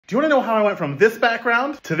Do you want to know how I went from this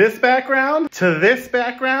background to this background to this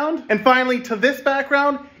background and finally to this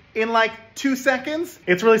background in like 2 seconds?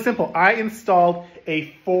 It's really simple. I installed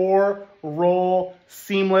a 4-roll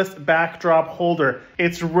seamless backdrop holder.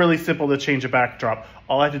 It's really simple to change a backdrop.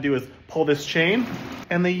 All I have to do is pull this chain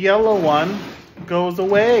and the yellow one goes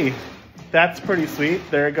away. That's pretty sweet.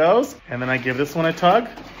 There it goes. And then I give this one a tug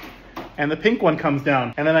and the pink one comes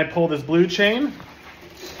down. And then I pull this blue chain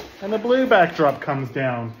and the blue backdrop comes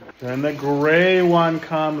down. Then the gray one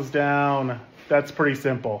comes down. That's pretty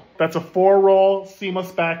simple. That's a 4-roll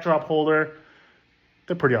seamless backdrop holder.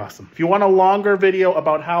 They're pretty awesome. If you want a longer video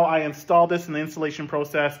about how I install this in the installation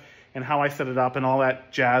process and how I set it up and all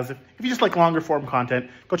that jazz, if you just like longer form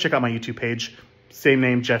content, go check out my YouTube page. Same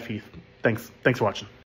name, Jeff Heath. Thanks for watching.